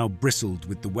abundance, now bristled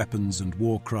with the weapons and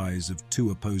war cries of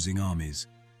two opposing armies.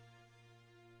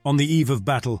 On the eve of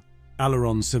battle,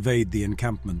 Alaron surveyed the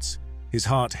encampments, his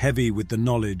heart heavy with the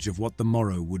knowledge of what the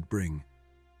morrow would bring.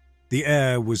 The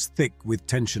air was thick with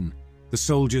tension, the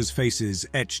soldiers' faces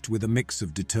etched with a mix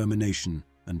of determination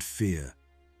and fear.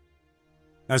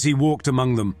 As he walked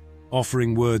among them,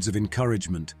 offering words of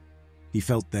encouragement, he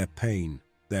felt their pain,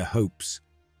 their hopes,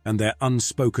 and their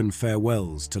unspoken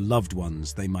farewells to loved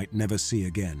ones they might never see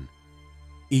again.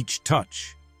 Each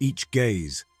touch, each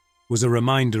gaze, was a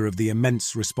reminder of the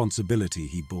immense responsibility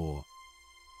he bore.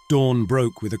 Dawn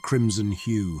broke with a crimson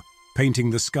hue, painting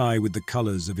the sky with the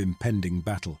colors of impending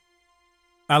battle.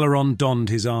 Alaron donned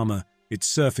his armor, its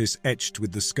surface etched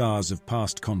with the scars of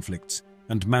past conflicts,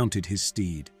 and mounted his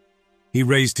steed. He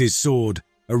raised his sword,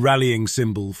 a rallying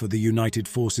symbol for the united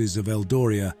forces of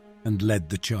Eldoria, and led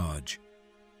the charge.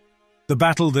 The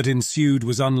battle that ensued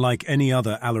was unlike any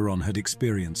other Alaron had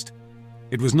experienced.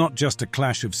 It was not just a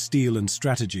clash of steel and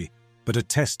strategy, but a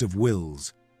test of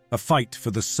wills, a fight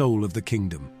for the soul of the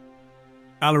kingdom.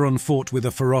 Alaron fought with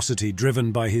a ferocity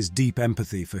driven by his deep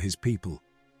empathy for his people.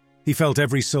 He felt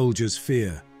every soldier's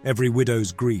fear, every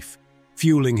widow's grief,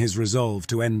 fueling his resolve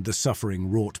to end the suffering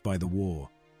wrought by the war.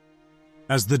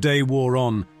 As the day wore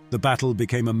on, the battle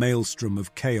became a maelstrom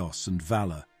of chaos and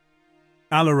valor.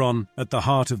 Alaron, at the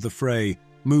heart of the fray,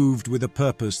 moved with a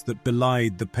purpose that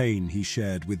belied the pain he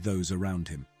shared with those around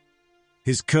him.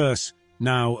 His curse,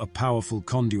 now a powerful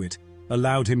conduit,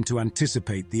 allowed him to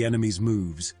anticipate the enemy's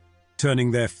moves, turning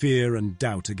their fear and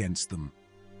doubt against them.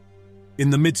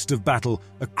 In the midst of battle,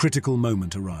 a critical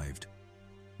moment arrived.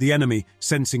 The enemy,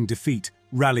 sensing defeat,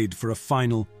 rallied for a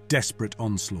final, desperate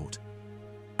onslaught.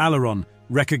 Alaron,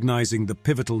 recognizing the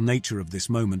pivotal nature of this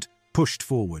moment, pushed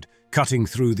forward, cutting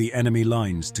through the enemy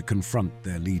lines to confront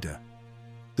their leader.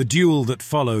 The duel that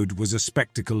followed was a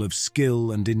spectacle of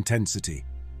skill and intensity,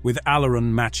 with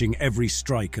Alaron matching every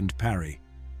strike and parry.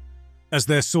 As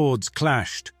their swords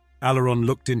clashed, Alaron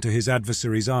looked into his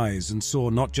adversary's eyes and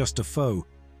saw not just a foe,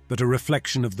 but a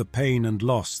reflection of the pain and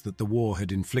loss that the war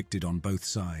had inflicted on both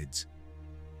sides.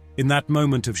 In that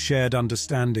moment of shared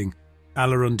understanding,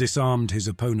 Alaron disarmed his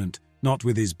opponent, not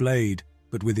with his blade,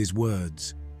 but with his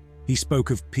words. He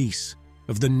spoke of peace,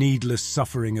 of the needless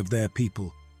suffering of their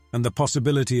people, and the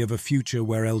possibility of a future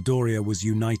where Eldoria was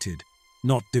united,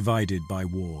 not divided by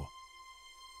war.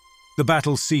 The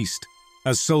battle ceased,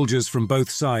 as soldiers from both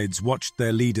sides watched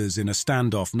their leaders in a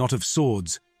standoff not of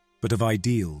swords, but of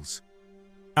ideals.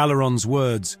 Alaron's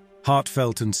words,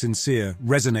 heartfelt and sincere,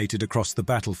 resonated across the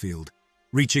battlefield,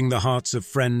 reaching the hearts of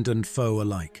friend and foe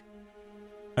alike.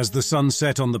 As the sun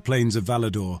set on the plains of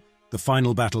Valador, the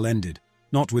final battle ended,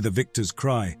 not with a victor's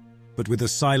cry, but with a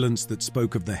silence that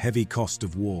spoke of the heavy cost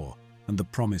of war and the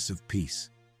promise of peace.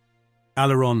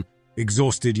 Alaron,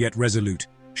 exhausted yet resolute,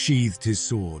 sheathed his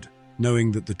sword,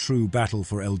 knowing that the true battle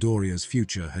for Eldoria's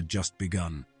future had just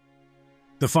begun.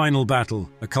 The final battle,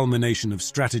 a culmination of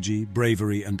strategy,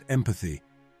 bravery, and empathy,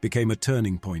 became a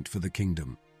turning point for the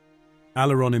kingdom.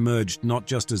 Alaron emerged not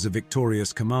just as a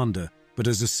victorious commander, but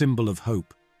as a symbol of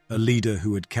hope, a leader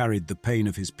who had carried the pain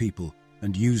of his people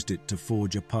and used it to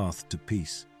forge a path to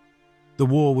peace. The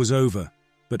war was over,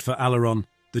 but for Alaron,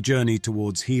 the journey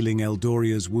towards healing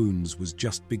Eldoria's wounds was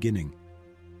just beginning.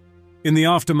 In the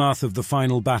aftermath of the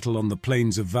final battle on the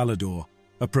plains of Valador,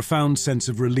 a profound sense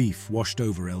of relief washed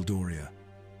over Eldoria.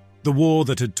 The war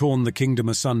that had torn the kingdom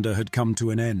asunder had come to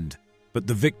an end, but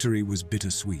the victory was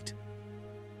bittersweet.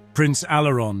 Prince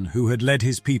Alaron, who had led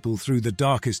his people through the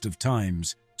darkest of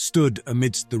times, stood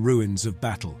amidst the ruins of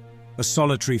battle, a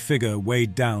solitary figure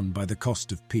weighed down by the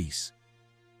cost of peace.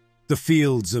 The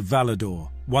fields of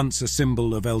Valador, once a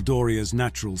symbol of Eldoria's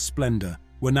natural splendor,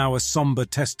 were now a somber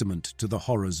testament to the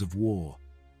horrors of war.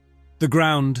 The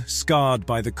ground, scarred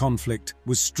by the conflict,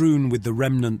 was strewn with the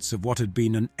remnants of what had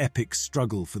been an epic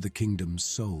struggle for the kingdom's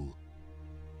soul.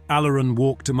 Alaron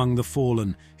walked among the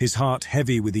fallen, his heart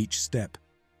heavy with each step.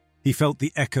 He felt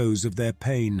the echoes of their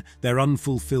pain, their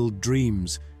unfulfilled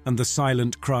dreams, and the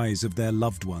silent cries of their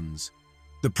loved ones.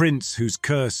 The prince, whose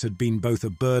curse had been both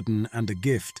a burden and a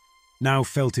gift, now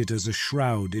felt it as a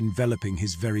shroud enveloping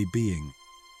his very being.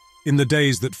 In the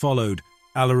days that followed,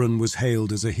 Alaron was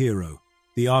hailed as a hero,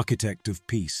 the architect of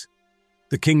peace.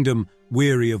 The kingdom,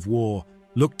 weary of war,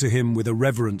 looked to him with a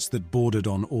reverence that bordered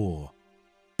on awe.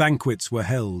 Banquets were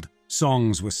held,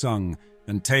 songs were sung,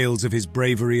 and tales of his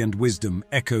bravery and wisdom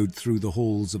echoed through the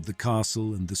halls of the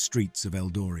castle and the streets of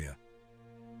Eldoria.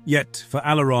 Yet, for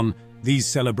Alaron, these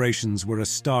celebrations were a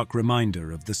stark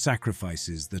reminder of the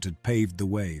sacrifices that had paved the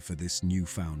way for this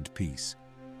newfound peace.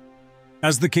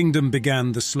 As the kingdom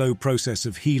began the slow process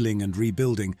of healing and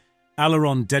rebuilding,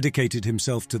 Alaron dedicated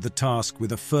himself to the task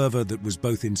with a fervor that was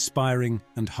both inspiring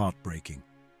and heartbreaking.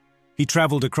 He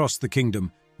traveled across the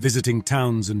kingdom, visiting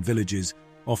towns and villages,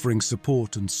 offering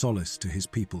support and solace to his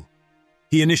people.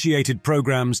 He initiated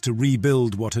programs to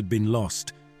rebuild what had been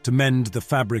lost, to mend the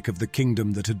fabric of the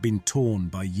kingdom that had been torn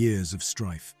by years of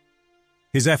strife.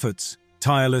 His efforts,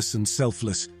 tireless and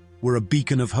selfless, were a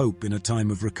beacon of hope in a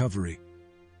time of recovery.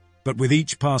 But with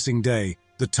each passing day,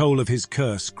 the toll of his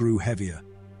curse grew heavier.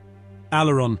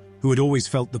 Alaron, who had always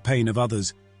felt the pain of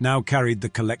others, now carried the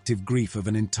collective grief of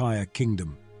an entire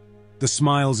kingdom. The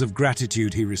smiles of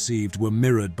gratitude he received were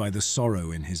mirrored by the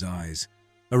sorrow in his eyes,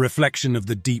 a reflection of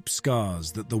the deep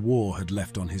scars that the war had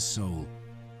left on his soul.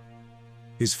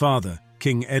 His father,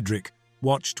 King Edric,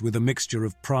 watched with a mixture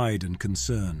of pride and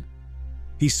concern.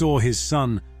 He saw his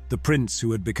son, the prince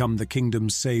who had become the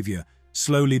kingdom's savior,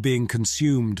 slowly being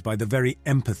consumed by the very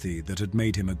empathy that had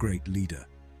made him a great leader.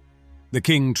 The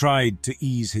king tried to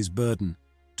ease his burden,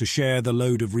 to share the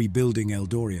load of rebuilding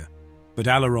Eldoria, but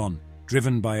Alaron,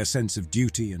 driven by a sense of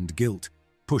duty and guilt,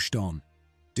 pushed on,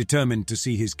 determined to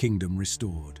see his kingdom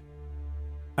restored.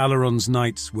 Alaron's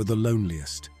nights were the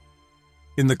loneliest.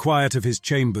 In the quiet of his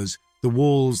chambers, The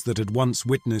walls that had once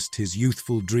witnessed his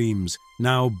youthful dreams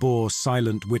now bore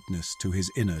silent witness to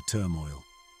his inner turmoil.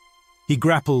 He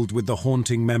grappled with the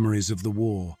haunting memories of the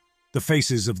war, the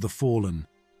faces of the fallen,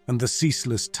 and the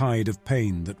ceaseless tide of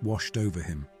pain that washed over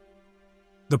him.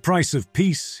 The price of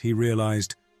peace, he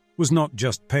realized, was not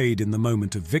just paid in the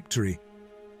moment of victory,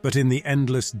 but in the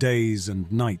endless days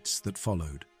and nights that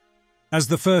followed. As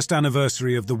the first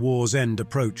anniversary of the war's end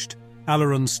approached,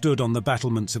 Alaron stood on the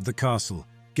battlements of the castle,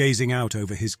 gazing out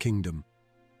over his kingdom.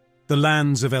 The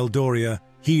lands of Eldoria,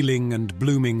 healing and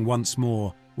blooming once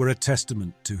more, were a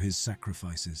testament to his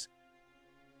sacrifices.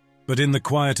 But in the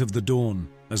quiet of the dawn,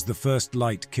 as the first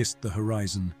light kissed the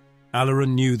horizon,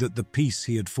 Alaron knew that the peace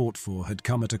he had fought for had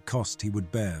come at a cost he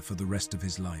would bear for the rest of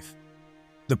his life.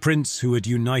 The prince who had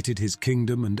united his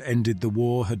kingdom and ended the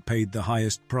war had paid the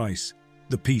highest price,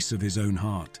 the peace of his own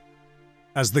heart.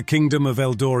 As the kingdom of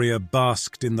Eldoria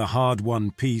basked in the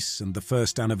hard-won peace and the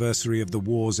first anniversary of the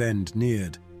war's end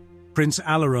neared, Prince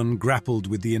Alaron grappled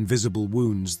with the invisible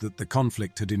wounds that the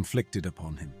conflict had inflicted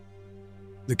upon him.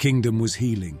 The kingdom was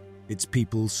healing, its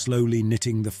people slowly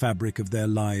knitting the fabric of their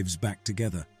lives back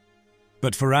together.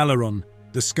 But for Alaron,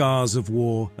 the scars of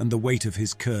war and the weight of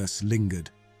his curse lingered,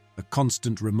 a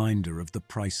constant reminder of the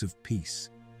price of peace.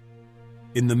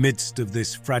 In the midst of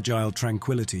this fragile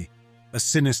tranquility, a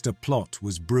sinister plot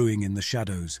was brewing in the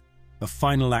shadows, a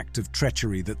final act of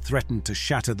treachery that threatened to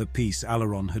shatter the peace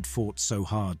Alaron had fought so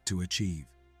hard to achieve.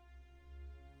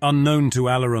 Unknown to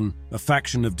Alaron, a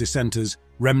faction of dissenters,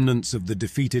 remnants of the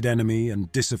defeated enemy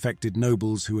and disaffected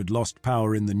nobles who had lost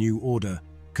power in the new order,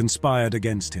 conspired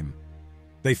against him.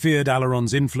 They feared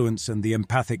Alaron's influence and the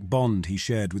empathic bond he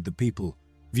shared with the people,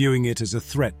 viewing it as a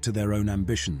threat to their own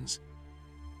ambitions.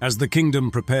 As the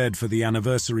kingdom prepared for the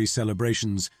anniversary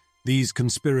celebrations, these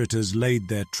conspirators laid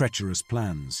their treacherous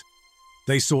plans.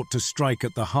 They sought to strike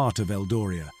at the heart of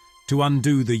Eldoria, to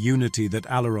undo the unity that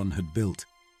Alaron had built.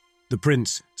 The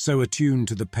prince, so attuned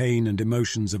to the pain and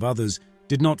emotions of others,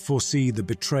 did not foresee the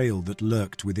betrayal that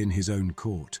lurked within his own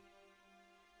court.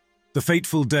 The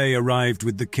fateful day arrived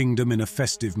with the kingdom in a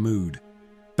festive mood.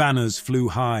 Banners flew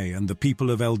high and the people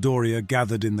of Eldoria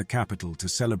gathered in the capital to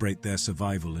celebrate their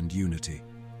survival and unity.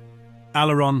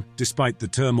 Alaron, despite the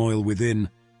turmoil within,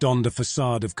 donned a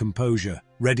facade of composure,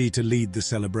 ready to lead the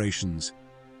celebrations.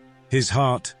 His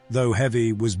heart, though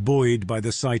heavy, was buoyed by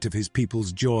the sight of his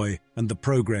people's joy and the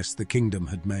progress the kingdom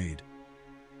had made.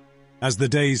 As the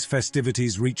day's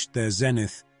festivities reached their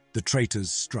zenith, the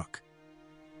traitors struck.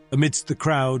 Amidst the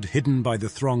crowd, hidden by the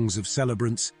throngs of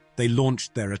celebrants, they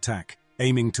launched their attack,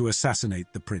 aiming to assassinate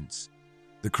the prince.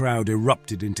 The crowd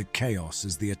erupted into chaos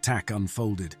as the attack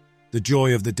unfolded, the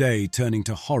joy of the day turning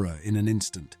to horror in an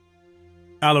instant.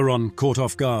 Alaron, caught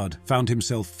off guard, found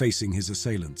himself facing his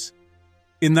assailants.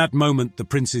 In that moment, the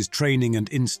prince's training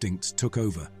and instincts took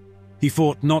over. He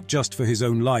fought not just for his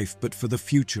own life, but for the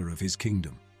future of his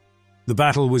kingdom. The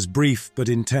battle was brief but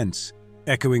intense,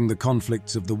 echoing the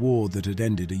conflicts of the war that had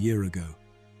ended a year ago.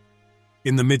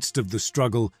 In the midst of the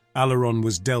struggle, Alaron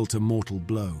was dealt a mortal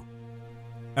blow.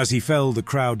 As he fell, the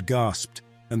crowd gasped,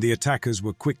 and the attackers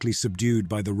were quickly subdued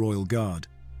by the royal guard.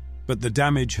 But the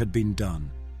damage had been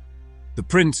done. The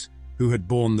prince, who had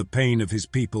borne the pain of his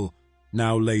people,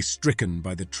 now lay stricken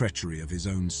by the treachery of his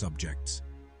own subjects.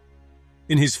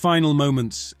 In his final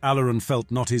moments, Alaron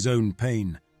felt not his own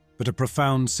pain, but a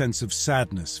profound sense of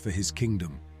sadness for his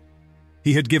kingdom.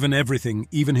 He had given everything,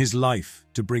 even his life,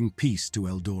 to bring peace to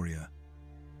Eldoria.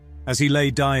 As he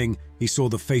lay dying, he saw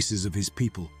the faces of his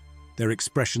people, their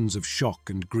expressions of shock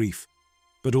and grief,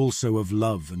 but also of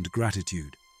love and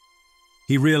gratitude.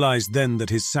 He realized then that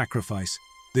his sacrifice,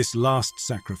 this last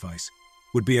sacrifice,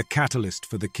 would be a catalyst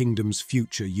for the kingdom's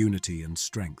future unity and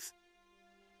strength.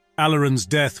 Alaron's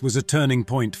death was a turning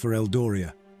point for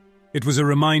Eldoria. It was a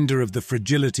reminder of the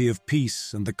fragility of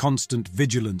peace and the constant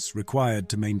vigilance required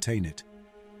to maintain it.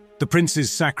 The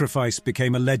prince's sacrifice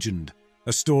became a legend,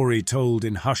 a story told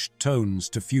in hushed tones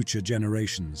to future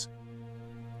generations.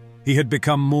 He had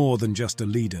become more than just a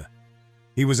leader.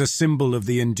 He was a symbol of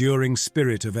the enduring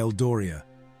spirit of Eldoria,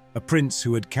 a prince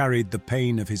who had carried the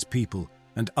pain of his people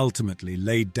and ultimately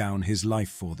laid down his life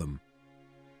for them.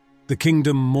 The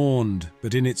kingdom mourned,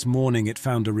 but in its mourning it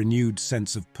found a renewed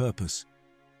sense of purpose.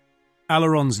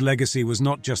 Alaron's legacy was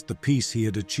not just the peace he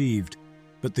had achieved,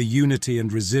 but the unity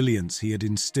and resilience he had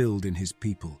instilled in his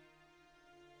people.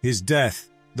 His death,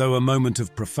 though a moment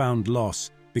of profound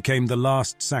loss, became the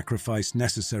last sacrifice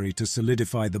necessary to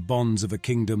solidify the bonds of a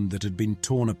kingdom that had been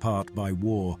torn apart by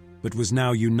war, but was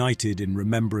now united in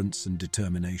remembrance and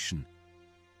determination.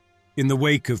 In the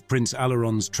wake of Prince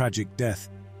Alaron's tragic death,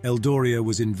 Eldoria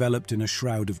was enveloped in a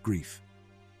shroud of grief.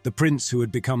 The prince who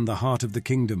had become the heart of the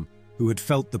kingdom, who had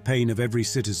felt the pain of every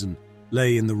citizen,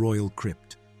 lay in the royal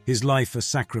crypt, his life a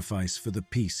sacrifice for the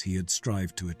peace he had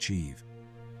strived to achieve.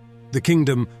 The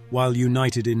kingdom, while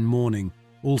united in mourning,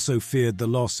 also feared the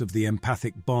loss of the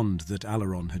empathic bond that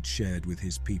Alaron had shared with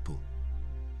his people.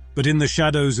 But in the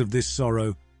shadows of this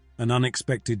sorrow, an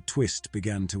unexpected twist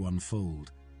began to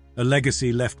unfold, a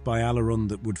legacy left by Alaron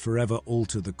that would forever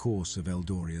alter the course of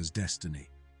Eldoria's destiny.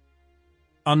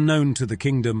 Unknown to the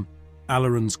kingdom,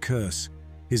 Alaron's curse,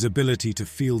 his ability to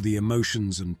feel the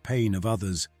emotions and pain of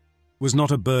others, was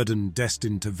not a burden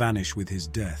destined to vanish with his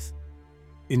death.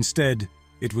 Instead,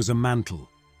 it was a mantle,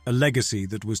 a legacy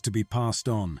that was to be passed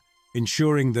on,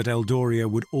 ensuring that Eldoria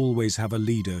would always have a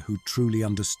leader who truly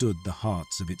understood the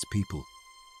hearts of its people.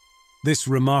 This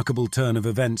remarkable turn of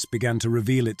events began to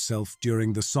reveal itself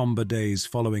during the somber days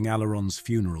following Alaron's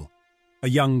funeral. A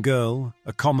young girl,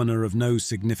 a commoner of no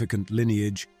significant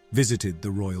lineage, visited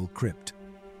the royal crypt.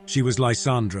 She was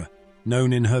Lysandra,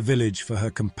 known in her village for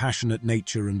her compassionate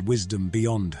nature and wisdom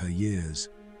beyond her years.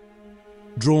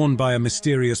 Drawn by a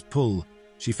mysterious pull,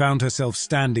 she found herself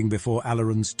standing before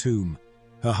Alaron's tomb,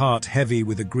 her heart heavy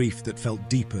with a grief that felt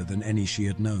deeper than any she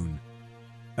had known.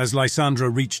 As Lysandra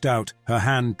reached out, her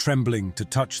hand trembling to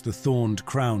touch the thorned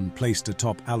crown placed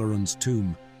atop Alaron's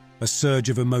tomb, a surge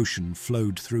of emotion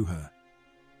flowed through her.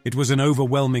 It was an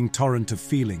overwhelming torrent of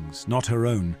feelings, not her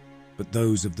own, but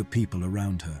those of the people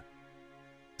around her.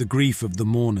 The grief of the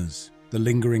mourners, the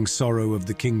lingering sorrow of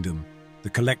the kingdom, the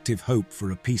collective hope for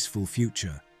a peaceful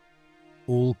future,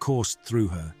 all coursed through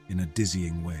her in a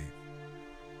dizzying wave.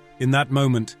 In that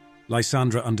moment,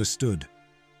 Lysandra understood.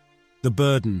 The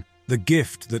burden, the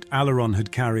gift that Alaron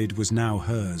had carried was now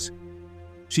hers.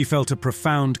 She felt a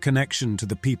profound connection to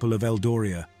the people of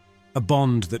Eldoria, a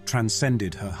bond that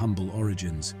transcended her humble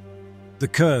origins. The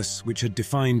curse, which had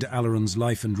defined Alaron's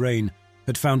life and reign,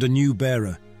 had found a new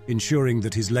bearer, ensuring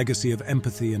that his legacy of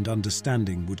empathy and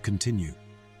understanding would continue.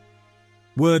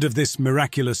 Word of this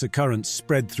miraculous occurrence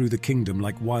spread through the kingdom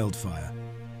like wildfire.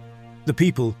 The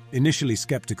people, initially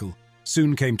skeptical,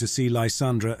 soon came to see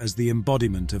Lysandra as the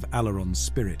embodiment of Alaron's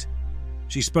spirit.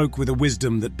 She spoke with a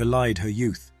wisdom that belied her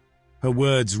youth, her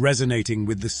words resonating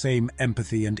with the same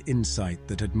empathy and insight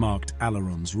that had marked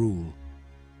Alaron's rule.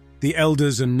 The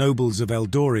elders and nobles of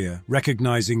Eldoria,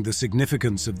 recognizing the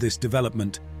significance of this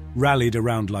development, rallied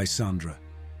around Lysandra.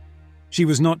 She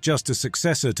was not just a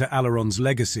successor to Alaron's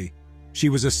legacy, she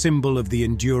was a symbol of the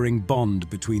enduring bond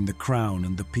between the crown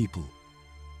and the people.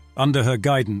 Under her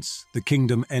guidance, the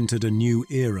kingdom entered a new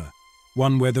era,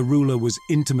 one where the ruler was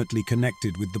intimately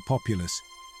connected with the populace,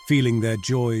 feeling their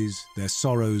joys, their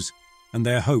sorrows, and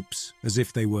their hopes as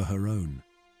if they were her own.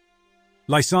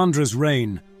 Lysandra's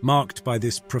reign, marked by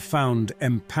this profound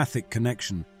empathic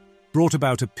connection, brought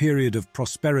about a period of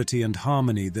prosperity and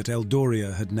harmony that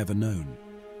Eldoria had never known.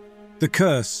 The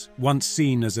curse, once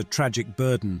seen as a tragic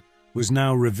burden, was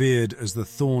now revered as the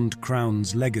Thorned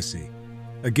Crown's legacy,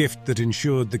 a gift that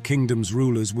ensured the kingdom's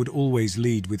rulers would always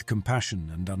lead with compassion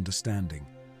and understanding.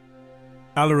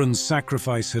 Alaron's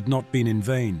sacrifice had not been in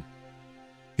vain.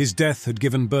 His death had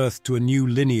given birth to a new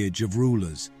lineage of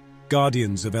rulers,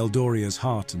 guardians of Eldoria's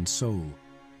heart and soul.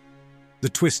 The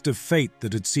twist of fate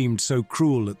that had seemed so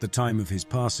cruel at the time of his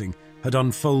passing had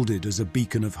unfolded as a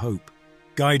beacon of hope,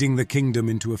 guiding the kingdom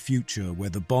into a future where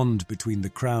the bond between the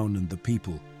crown and the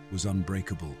people was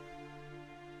unbreakable.